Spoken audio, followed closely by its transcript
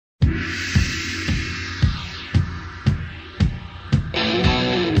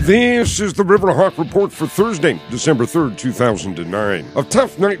This is the Riverhawk Report for Thursday, December 3rd, 2009. A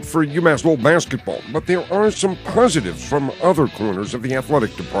tough night for UMass Lowell basketball, but there are some positives from other corners of the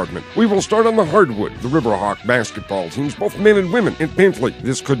athletic department. We will start on the hardwood. The Riverhawk basketball teams, both men and women, at Bentley.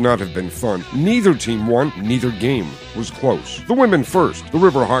 This could not have been fun. Neither team won. Neither game was close. The women first. The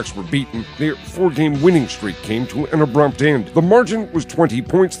Riverhawks were beaten. Their four-game winning streak came to an abrupt end. The margin was 20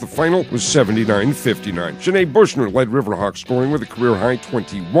 points. The final was 79-59. Shanae Bushner led Riverhawks scoring with a career-high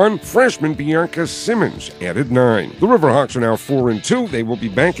 21. Freshman Bianca Simmons added 9. The Riverhawks are now 4-2. They will be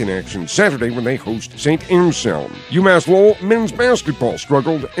back in action Saturday when they host St. Anselm. UMass Lowell men's basketball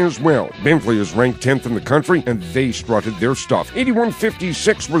struggled as well. Bentley is ranked 10th in the country, and they strutted their stuff.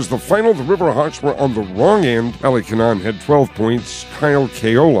 81-56 was the final. The Riverhawks were on the wrong end. Ali Kanan had 12 points. Kyle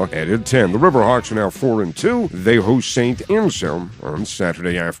Kaola added 10. The Riverhawks are now 4-2. They host St. Anselm on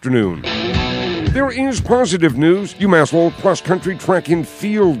Saturday afternoon. There is positive news. UMass Lowell cross-country track and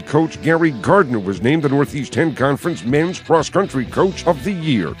field coach Gary Gardner was named the Northeast 10 Conference Men's Cross-Country Coach of the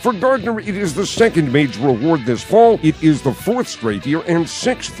Year. For Gardner, it is the second major award this fall. It is the fourth straight year and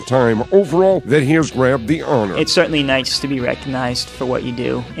sixth time overall that he has grabbed the honor. It's certainly nice to be recognized for what you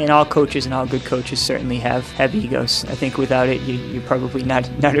do. And all coaches and all good coaches certainly have egos. I think without it, you're probably not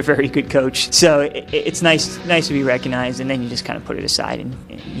a very good coach. So it's nice to be recognized, and then you just kind of put it aside.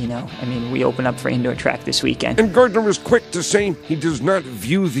 And we open up for indoor track this weekend. And Gardner is quick to say he does not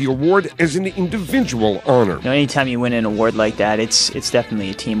view the award as an individual honor. Anytime you win an award like that, it's definitely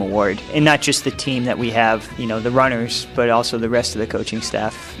a team award. And not just the team that we have, the runners, but also the rest of the coaching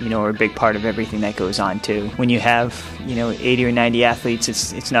staff, are a big part of everything that goes on too. When you have, 80 or 90 athletes,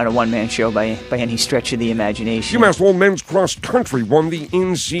 it's not a one-man show by any stretch of the imagination. UMass Lowell men's cross country won the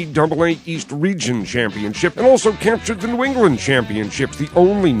NCAA East Region Championship and also captured the New England Championships, the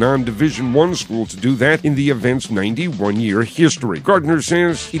only non-Division I school to do that in the event's 91-year history. Gardner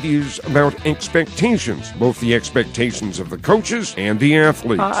says it is about expectations, both the expectations of the coaches and the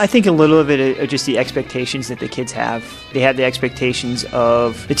athletes. I think a little of it are just the expectations that the kids have. They have the expectations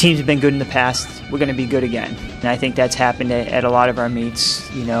of the teams have been good in the past, we're going to be good again. And I think that's happened at a lot of our meets.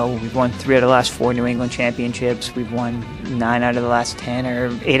 We've won 3 out of the last 4 New England championships. We've won 9 out of the last 10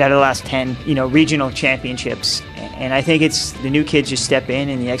 or 8 out of the last 10, regional championships. And I think it's the new kids just step in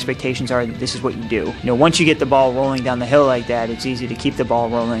and the expectations are that this is what you do. Once you get the ball rolling down the hill like that, it's easy to keep the ball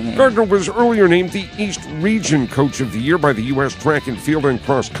rolling. Gardner was earlier named the East Region Coach of the Year by the U.S. Track and Field and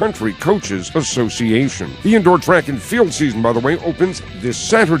Cross Country Coaches Association. The indoor track and field season, by the way, opens this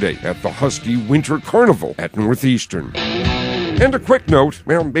Saturday at the Husky Winter Carnival at Northeastern. And a quick note,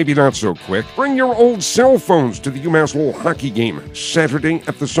 well, maybe not so quick. Bring your old cell phones to the UMass Lowell hockey game Saturday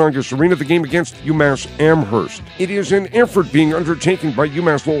at the Saugus Arena, the game against UMass Amherst. It is an effort being undertaken by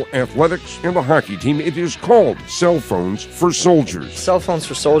UMass Lowell Athletics and the hockey team. It is called Cell Phones for Soldiers. Cell Phones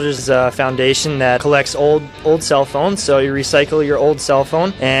for Soldiers is a foundation that collects old cell phones, so you recycle your old cell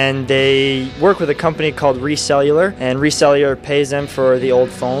phone, and they work with a company called Recellular, and Recellular pays them for the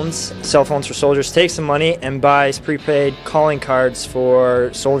old phones. Cell Phones for Soldiers takes the money and buys prepaid calling cards for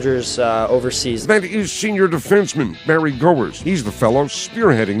soldiers overseas. That is senior defenseman Barry Goers. He's the fellow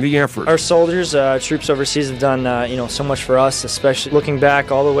spearheading the effort. Our soldiers, troops overseas, have done so much for us, especially looking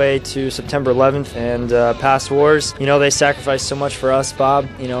back all the way to September 11th and past wars. They sacrificed so much for us, Bob.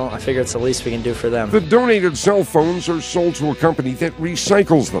 I figure it's the least we can do for them. The donated cell phones are sold to a company that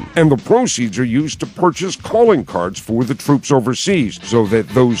recycles them, and the proceeds are used to purchase calling cards for the troops overseas so that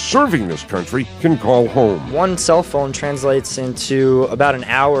those serving this country can call home. One cell phone translates into about an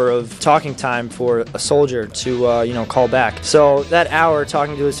hour of talking time for a soldier to call back. So that hour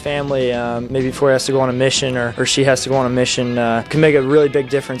talking to his family, maybe before he has to go on a mission or she has to go on a mission, can make a really big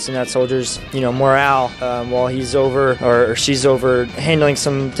difference in that soldier's morale while he's over or she's over handling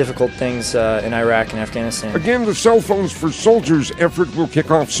some difficult things in Iraq and Afghanistan. Again, the Cell Phones for Soldiers effort will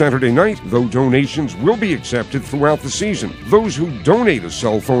kick off Saturday night, though donations will be accepted throughout the season. Those who donate a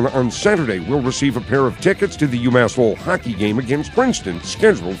cell phone on Saturday will receive a pair of tickets to the UMass Lowell hockey game against Princeton,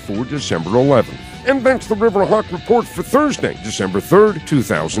 scheduled for December 11th. And that's the Riverhawk Report for Thursday, December 3rd,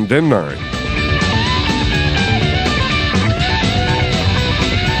 2009.